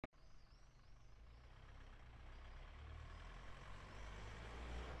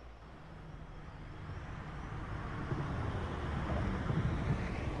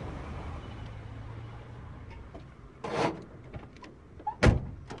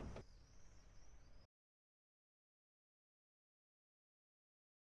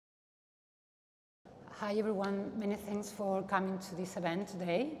Hi everyone, many thanks for coming to this event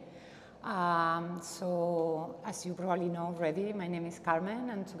today. So as you probably know already, my name is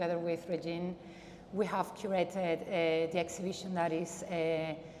Carmen, and together with Régine, we have curated the exhibition that is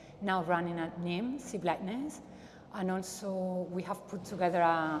now running at NIM, See Blackness, and also we have put together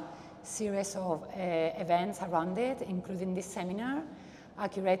a series of events around it, including this seminar, a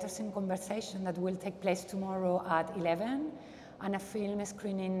Curators in Conversation that will take place tomorrow at 11, and a film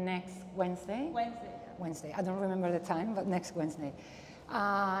screening next Wednesday. Wednesday. I don't remember the time, but next Wednesday.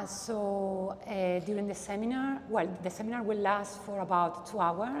 During the seminar, the seminar will last for about 2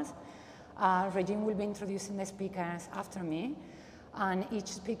 hours. Régine will be introducing the speakers after me, and each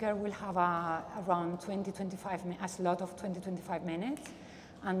speaker will have around a slot of 20-25 minutes,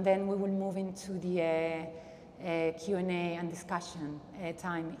 and then we will move into the Q&A and discussion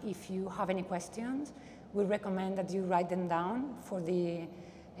time. If you have any questions, we recommend that you write them down for the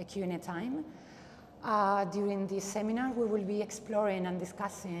Q&A time. During this seminar, we will be exploring and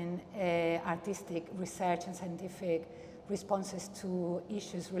discussing artistic research and scientific responses to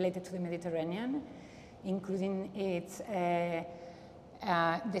issues related to the Mediterranean, including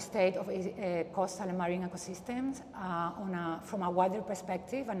the state of coastal and marine ecosystems from a wider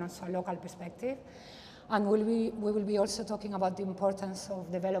perspective and also a local perspective. And we will be also talking about the importance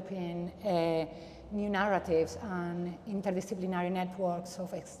of developing new narratives and interdisciplinary networks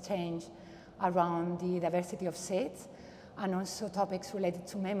of exchange around the diversity of seeds, and also topics related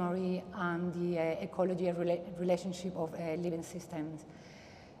to memory and the ecology and relationship of living systems.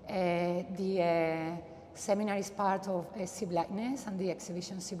 The seminar is part of See Blackness, and the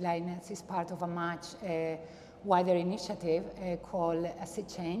exhibition See Blackness is part of a much wider initiative called Seed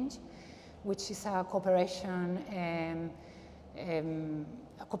Change, which is a cooperation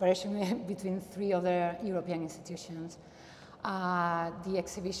between 3 other European institutions. The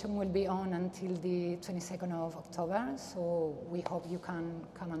exhibition will be on until the 22nd of October, so we hope you can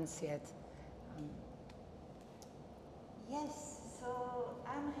come and see it. Yes, so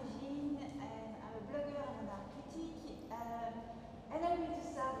I'm Régine, and I'm a blogger and an art critic, and I'm going to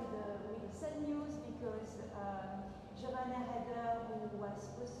start with the sad news because Giovanna Redder, who was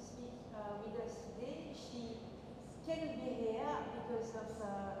supposed to speak with us today, she cannot be here because of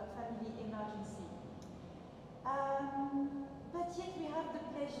a family emergency. But yet we have the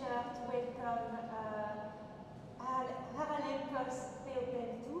pleasure to welcome Charalampos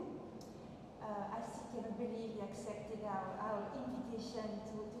Theopemptou. I still cannot believe he accepted our invitation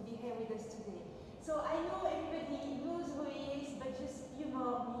to be here with us today. So I know everybody knows who he is, but just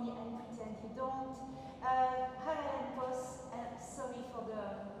humor me and pretend you don't. Charalampos, sorry for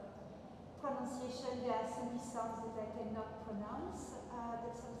the pronunciation, there are some sounds that I cannot pronounce.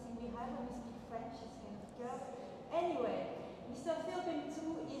 That's something we have when we speak French, it's kind of curved. Anyway, Mr.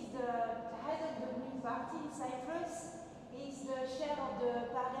 Theopemptou is the head of the Green Party in Cyprus. He is the chair of the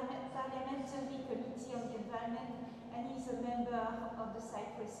Parliamentary Committee on the Environment, and he is a member of the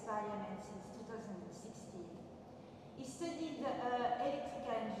Cyprus Parliament since 2016. He studied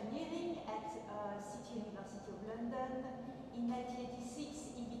electrical engineering at City University of London. In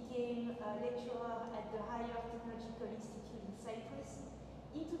 1986, he became a lecturer at the Higher Technological Institute in Cyprus.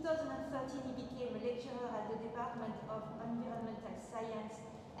 In 2013, he became a lecturer at the Department of Environmental Science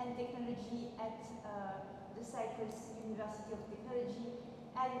and Technology at the Cyprus University of Technology.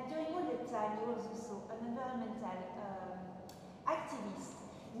 And during all that time, he was also an environmental activist.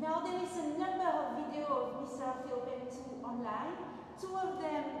 Now, there is a number of videos of Mr. Theopemptou online. 2 of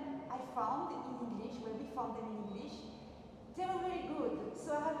them I found in English, where we found them in English. They were very good,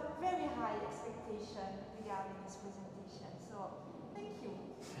 so I have a very high expectation regarding this presentation. So, thank you.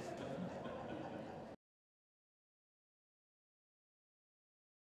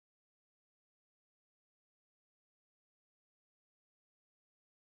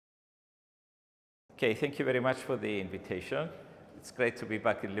 Okay, thank you very much for the invitation. It's great to be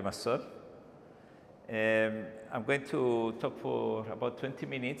back in Limassol. I'm going to talk for about 20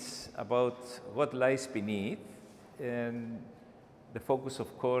 minutes about what lies beneath. And the focus,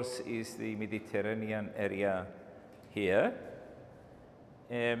 of course, is the Mediterranean area here.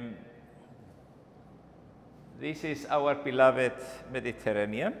 This is our beloved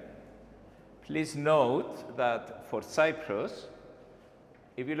Mediterranean. Please note that for Cyprus,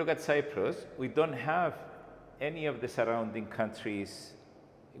 if you look at Cyprus, we don't have any of the surrounding countries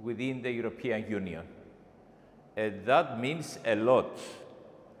within the European Union. And that means a lot,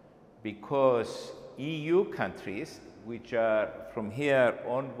 because EU countries, which are from here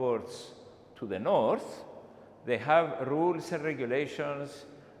onwards to the north, they have rules and regulations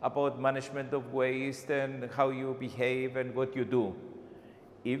about management of waste and how you behave and what you do.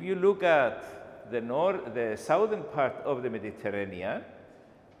 If you look at the southern part of the Mediterranean,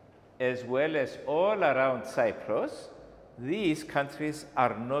 as well as all around Cyprus, these countries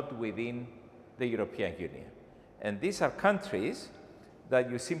are not within the European Union. And these are countries that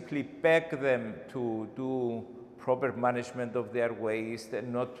you simply beg them to do proper management of their waste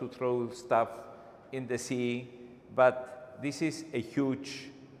and not to throw stuff in the sea. But this is a huge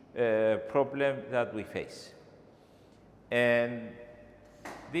problem that we face. And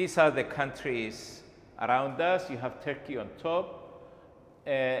these are the countries around us. You have Turkey on top.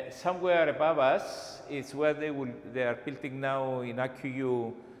 Somewhere above us is where they are building now in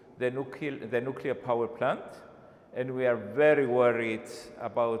Akkuyu the nuclear power plant. And we are very worried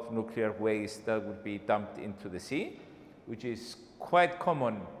about nuclear waste that would be dumped into the sea, which is quite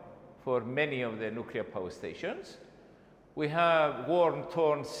common for many of the nuclear power stations. We have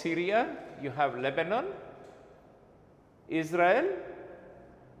war-torn Syria, you have Lebanon, Israel,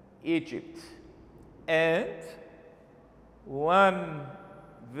 Egypt, and one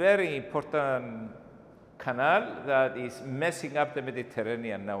very important canal that is messing up the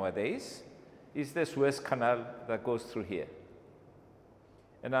Mediterranean nowadays is the Suez Canal that goes through here.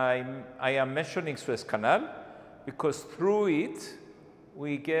 And I am mentioning Suez Canal because through it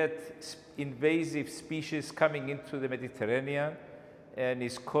we get invasive species coming into the Mediterranean, and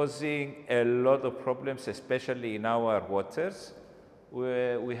it's causing a lot of problems, especially in our waters,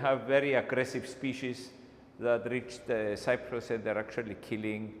 where we have very aggressive species that reach Cyprus, and they're actually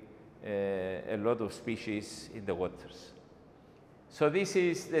killing a lot of species in the waters. So this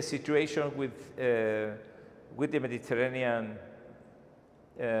is the situation with the Mediterranean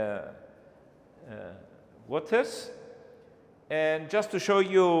waters. And just to show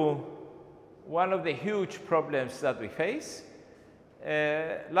you one of the huge problems that we face,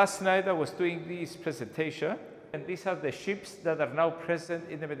 last night I was doing this presentation, and these are the ships that are now present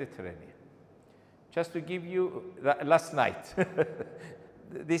in the Mediterranean. Just to give you, last night,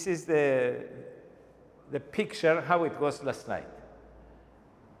 this is the picture how it was last night.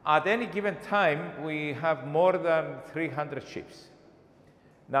 At any given time, we have more than 300 ships.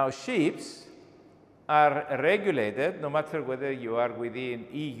 Now, ships are regulated, no matter whether you are within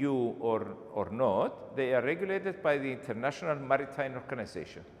EU or not. They are regulated by the International Maritime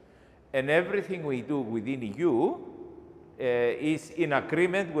Organization. And everything we do within EU is in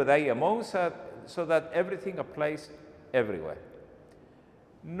agreement with IMO, so that everything applies everywhere.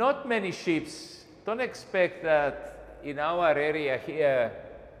 Not many ships, don't expect that in our area here,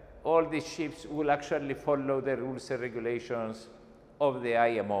 all these ships will actually follow the rules and regulations of the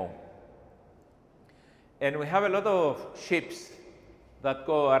IMO. And we have a lot of ships that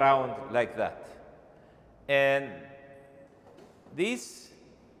go around like that. And this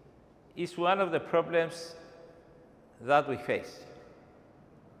is one of the problems that we face.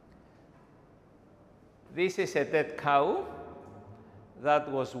 This is a dead cow that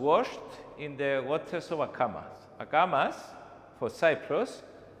was washed in the waters of Akamas. Akamas, for Cyprus,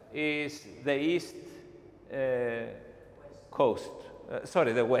 is the east coast.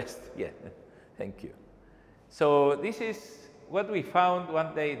 Sorry, the west, yeah, thank you. So this is what we found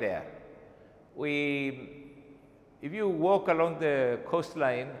one day there. If you walk along the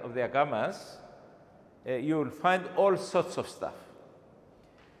coastline of the Akamas, you will find all sorts of stuff.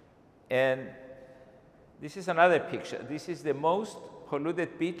 And this is another picture. This is the most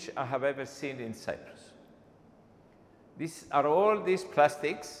polluted beach I have ever seen in Cyprus. These are all these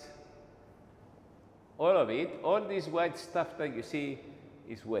plastics, all of it, all this white stuff that you see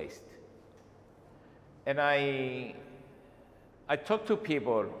is waste. And I talk to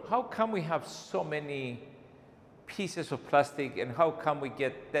people, how come we have so many pieces of plastic, and how come we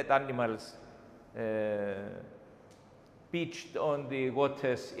get dead animals beached on the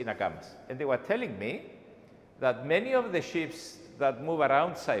waters in Akamas? And they were telling me that many of the ships that move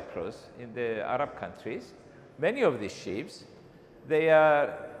around Cyprus in the Arab countries, many of these ships, they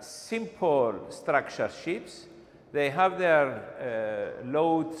are simple structure ships. They have their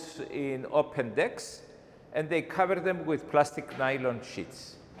loads in open decks, and they cover them with plastic nylon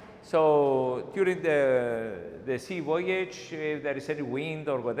sheets. So during the sea voyage, if there is any wind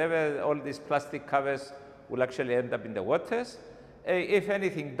or whatever, all these plastic covers will actually end up in the waters. If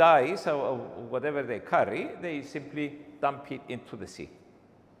anything dies or whatever they carry, they simply dump it into the sea.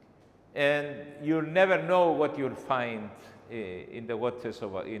 And you'll never know what you'll find in the waters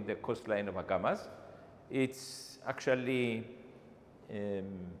in the coastline of Akamas. It's actually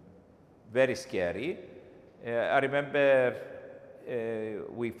very scary. I remember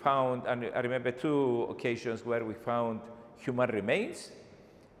I remember 2 occasions where we found human remains,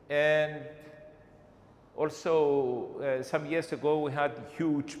 and Also, some years ago, we had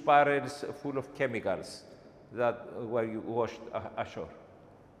huge barrels full of chemicals that were washed ashore.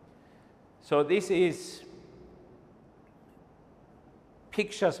 So this is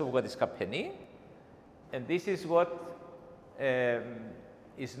pictures of what is happening, and this is what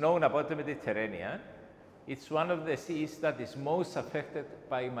is known about the Mediterranean. It's one of the seas that is most affected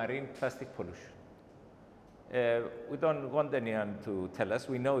by marine plastic pollution. We don't want anyone to tell us,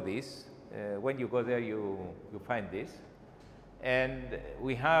 we know this. When you go there, you find this. And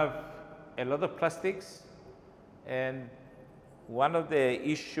we have a lot of plastics, and one of the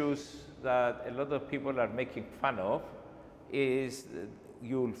issues that a lot of people are making fun of is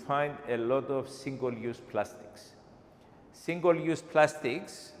you'll find a lot of single-use plastics. Single-use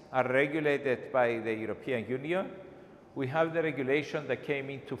plastics are regulated by the European Union. We have the regulation that came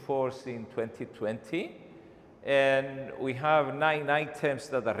into force in 2020, and we have 9 items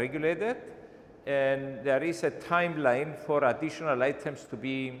that are regulated, and there is a timeline for additional items to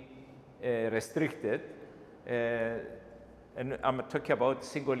be restricted. And I'm talking about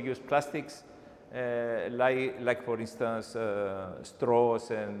single-use plastics, like for instance,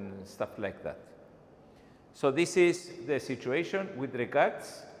 straws and stuff like that. So this is the situation with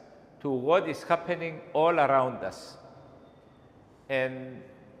regards to what is happening all around us. And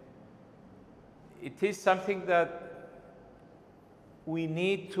it is something that we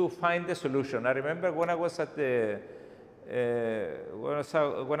need to find a solution. I remember when I was at the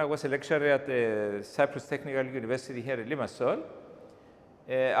when I was a lecturer at the Cyprus Technical University here in Limassol,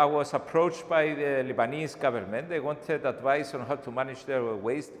 I was approached by the Lebanese government. They wanted advice on how to manage their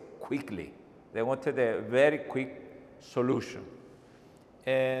waste quickly. They wanted a very quick solution.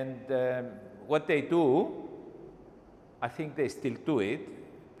 And what they do, I think they still do it,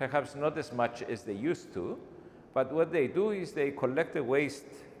 perhaps not as much as they used to, but what they do is they collect the waste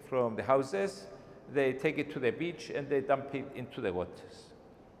from the houses, they take it to the beach, and they dump it into the waters.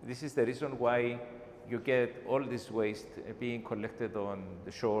 This is the reason why you get all this waste being collected on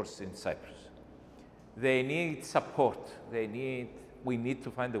the shores in Cyprus. They need support. We need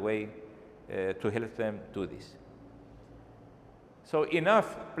to find a way to help them do this. So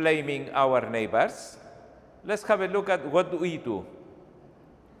enough blaming our neighbors. Let's have a look at what we do.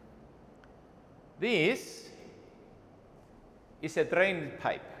 This is a drain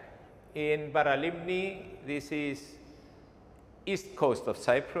pipe. In Paralimni, this is east coast of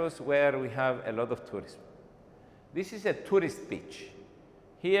Cyprus, where we have a lot of tourism. This is a tourist beach.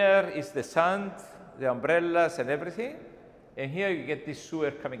 Here is the sand, the umbrellas and everything, and here you get this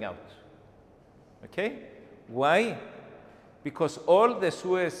sewer coming out. Okay? Why? Because all the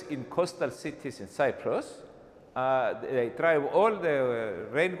sewers in coastal cities in Cyprus, they drive all the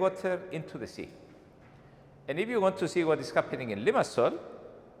rainwater into the sea. And if you want to see what is happening in Limassol,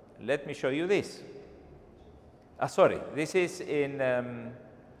 let me show you this. Sorry, this is in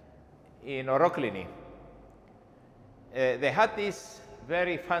Oroklini. They had this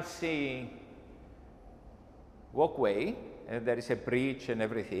very fancy walkway, and there is a bridge and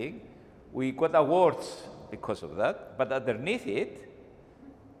everything. We got awards because of that, but underneath it,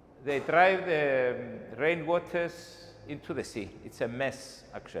 they drive the rainwaters into the sea. It's a mess,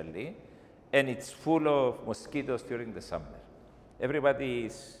 actually, and it's full of mosquitoes during the summer. Everybody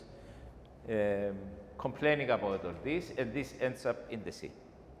is complaining about all this, and this ends up in the sea.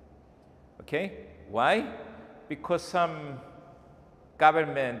 Okay? Why? Because some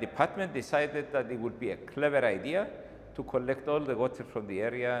government department decided that it would be a clever idea to collect all the water from the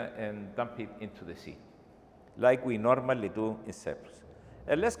area and dump it into the sea, like we normally do in Cyprus.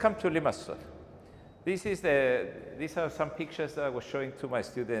 And let's come to Limassol. These are some pictures that I was showing to my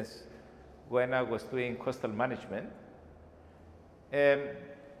students when I was doing coastal management.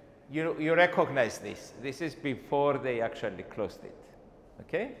 You recognize this. This is before they actually closed it.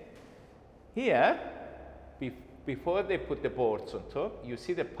 Okay? Here, before they put the boards on top, you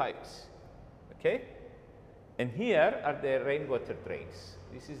see the pipes. Okay? And here are the rainwater drains.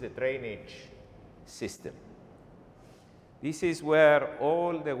 This is the drainage system. This is where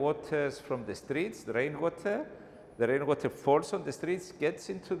all the waters from the streets, the rainwater falls on the streets, gets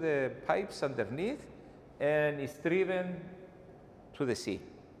into the pipes underneath, and is driven to the sea.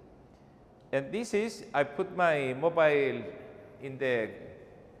 And this is, I put my mobile in there,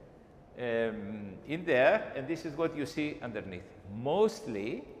 and this is what you see underneath.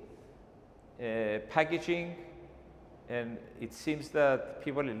 Mostly packaging, and it seems that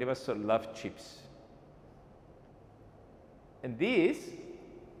people in Limassol love chips. And this,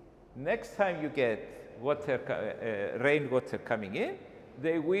 next time you get water, rainwater coming in,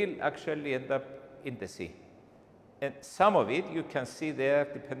 they will actually end up in the sea. And some of it you can see there,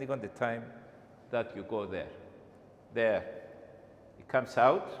 depending on the time, that you go there. There. It comes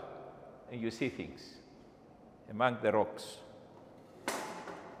out, and you see things among the rocks.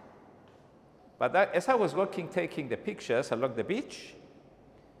 But as I was walking, taking the pictures along the beach,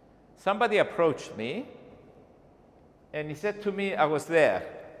 somebody approached me, and he said to me, I was there.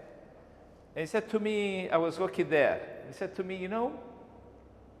 And he said to me, I was walking there. He said to me, you know,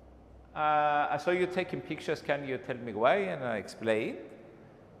 I saw you taking pictures, can you tell me why? And I explained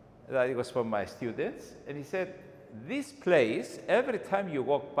that it was for my students. And he said, this place, every time you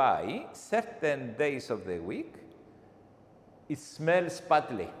walk by, certain days of the week, it smells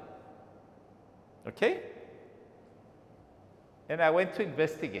badly. Okay? And I went to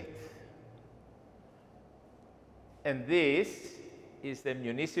investigate. And this is the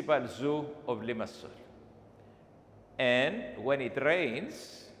municipal zoo of Limassol. And when it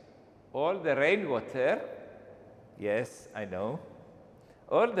rains, all the rainwater, yes, I know,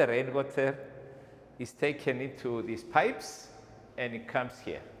 all the rainwater is taken into these pipes and it comes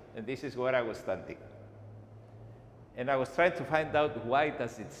here. And this is where I was standing. And I was trying to find out why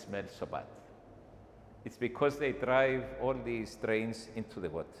does it smell so bad. It's because they drive all these drains into the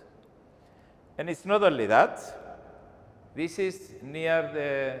water. And it's not only that. This is near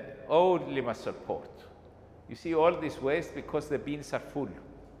the old Limassol port. You see all this waste because the bins are full.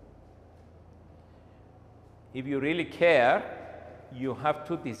 If you really care, you have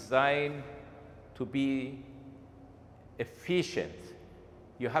to design to be efficient.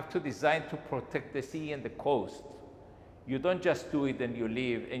 You have to design to protect the sea and the coast. You don't just do it and you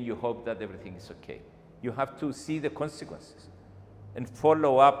leave and you hope that everything is okay. You have to see the consequences and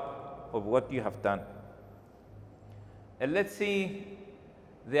follow up of what you have done. And let's see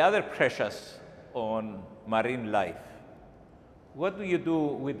the other pressures on marine life. What do you do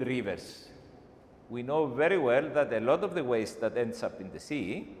with rivers? We know very well that a lot of the waste that ends up in the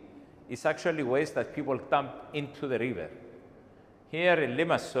sea is actually waste that people dump into the river. Here in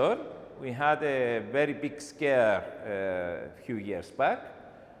Limassol, we had a very big scare a few years back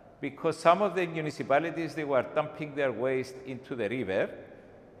because some of the municipalities, they were dumping their waste into the river,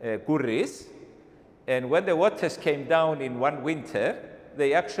 Gurris, and when the waters came down in one winter,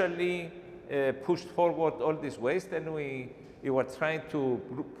 they actually pushed forward all this waste, and we were trying to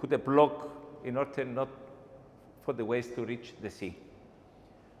put a block in order not for the waste to reach the sea.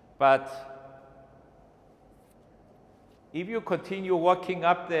 But if you continue walking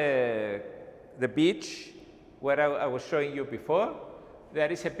up the beach, where I was showing you before,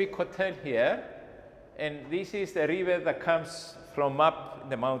 there is a big hotel here, and this is the river that comes from up in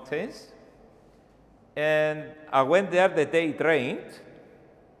the mountains. And I went there the day it rained,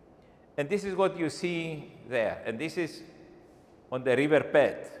 and this is what you see there. And this is on the river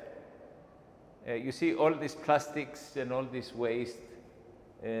bed. You see all these plastics and all this waste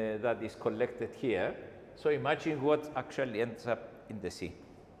that is collected here. So imagine what actually ends up in the sea.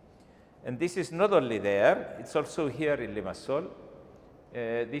 And this is not only there, it's also here in Limassol.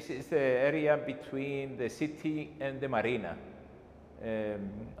 This is the area between the city and the marina.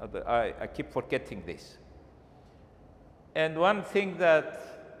 I keep forgetting this. And one thing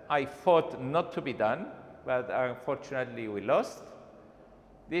that I thought not to be done, but unfortunately we lost,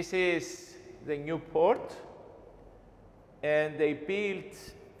 this is the new port, and they built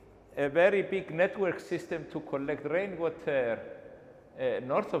a very big network system to collect rainwater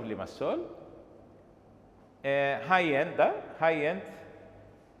north of Limassol, high-end,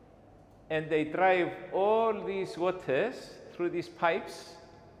 and they drive all these waters through these pipes,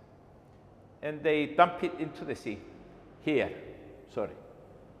 and they dump it into the sea, here, sorry.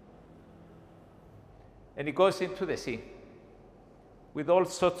 And it goes into the sea with all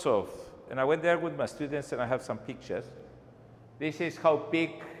sorts of, and I went there with my students and I have some pictures. This is how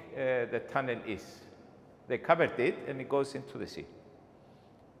big the tunnel is. They covered it and it goes into the sea.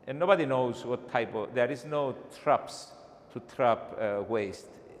 And nobody knows what type of, there is no traps to trap waste,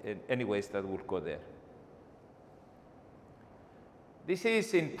 any waste that would go there. This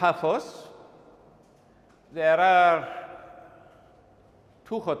is in Paphos. There are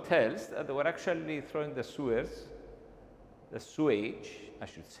 2 hotels that were actually throwing the sewage, I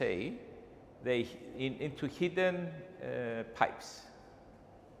should say, into hidden pipes.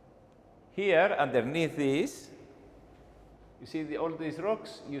 Here, underneath this, you see all these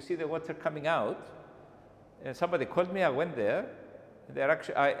rocks, you see the water coming out. And somebody called me, I went there.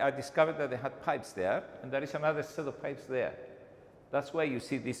 I discovered that they had pipes there, and there is another set of pipes there. That's why you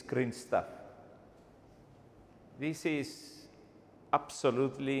see this green stuff. This is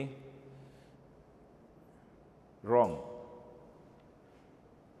absolutely wrong.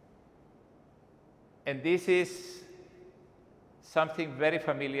 And this is something very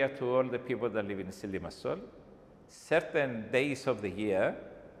familiar to all the people that live in Limassol. Certain days of the year,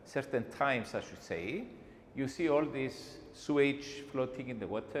 certain times, I should say, you see all this sewage floating in the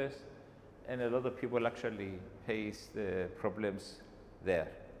waters, and a lot of people actually face the problems there.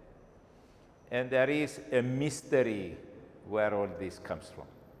 And there is a mystery where all this comes from.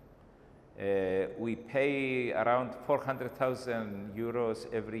 We pay around 400,000 euros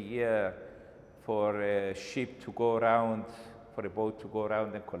every year for a ship to go around, for a boat to go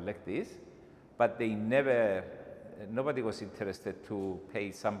around and collect this, but nobody was interested to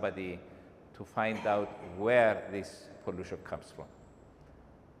pay somebody to find out where this pollution comes from.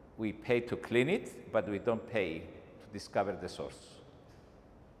 We pay to clean it, but we don't pay to discover the source.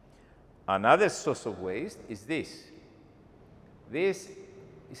 Another source of waste is this. This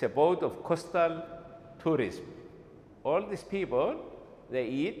is a boat of coastal tourism. All these people, they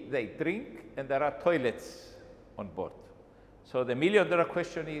eat, they drink, and there are toilets on board. So the million-dollar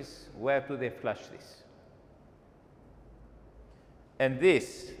question is, where do they flush this? And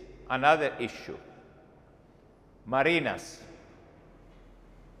this, another issue, marinas.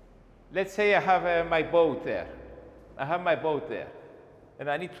 Let's say I have my boat there. I have my boat there, and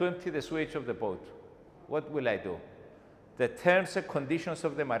I need to empty the sewage of the boat. What will I do? The terms and conditions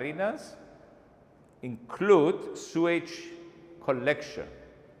of the marinas include sewage collection.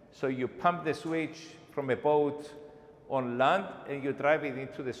 So you pump the sewage from a boat on land, and you drive it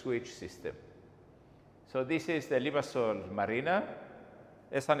into the sewage system. So this is the Limassol Marina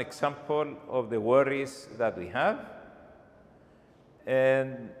as an example of the worries that we have.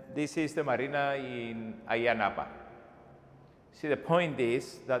 And this is the marina in Ayia Napa. See, the point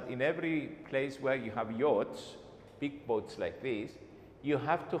is that in every place where you have yachts, big boats like this, you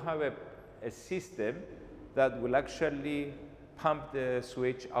have to have a system that will actually pump the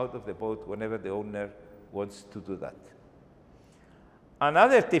sewage out of the boat whenever the owner wants to do that.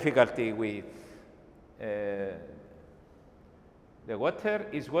 Another difficulty with the water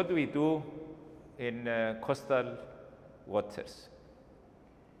is what do we do in coastal waters.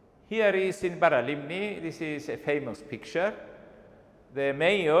 Here is in Paralimni, this is a famous picture. The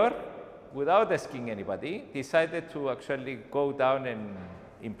mayor, without asking anybody, decided to actually go down and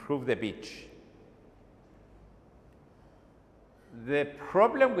improve the beach. The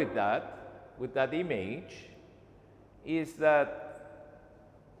problem with that image, is that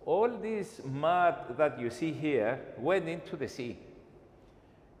all this mud that you see here went into the sea.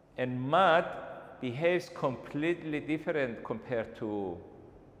 And mud behaves completely different compared to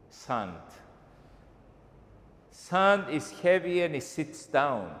sand. Sand is heavy and it sits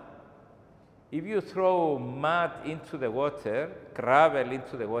down. If you throw mud into the water, gravel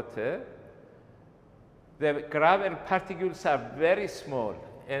into the water, the gravel particles are very small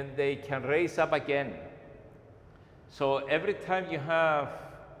and they can raise up again. So every time you have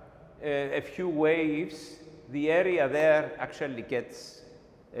a few waves, the area there actually gets,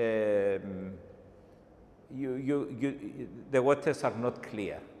 the waters are not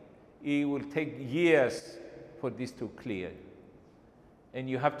clear. It will take years for this to clear. And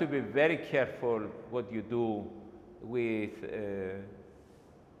you have to be very careful what you do with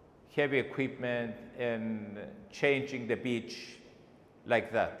heavy equipment and changing the beach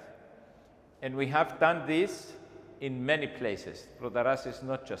like that. And we have done this in many places. Protaras is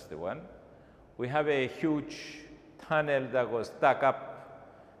not just the one. We have a huge tunnel that was dug up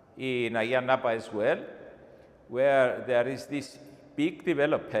in Ayia Napa as well, where there is this big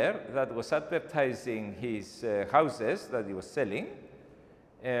developer that was advertising his houses that he was selling,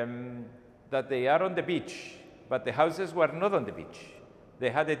 that they are on the beach, but the houses were not on the beach.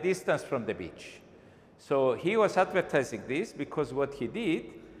 They had a distance from the beach. So he was advertising this because what he did,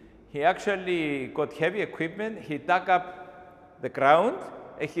 he actually got heavy equipment, he dug up the ground,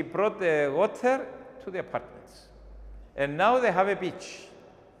 and he brought the water to the apartments. And now they have a beach.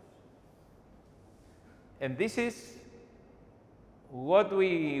 And this is what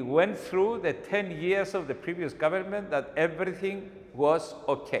we went through the 10 years of the previous government, that everything was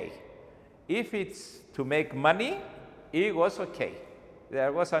okay. If it's to make money, it was okay.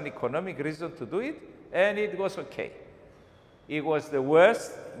 There was an economic reason to do it, and it was okay. It was the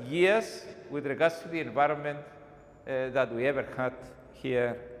worst years with regards to the environment that we ever had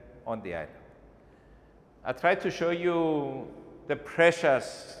here on the island. I tried to show you the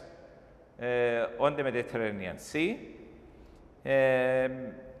pressures on the Mediterranean Sea.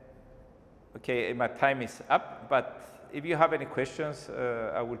 Okay, my time is up, but if you have any questions,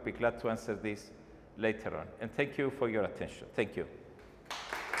 I will be glad to answer these later on. And thank you for your attention. Thank you.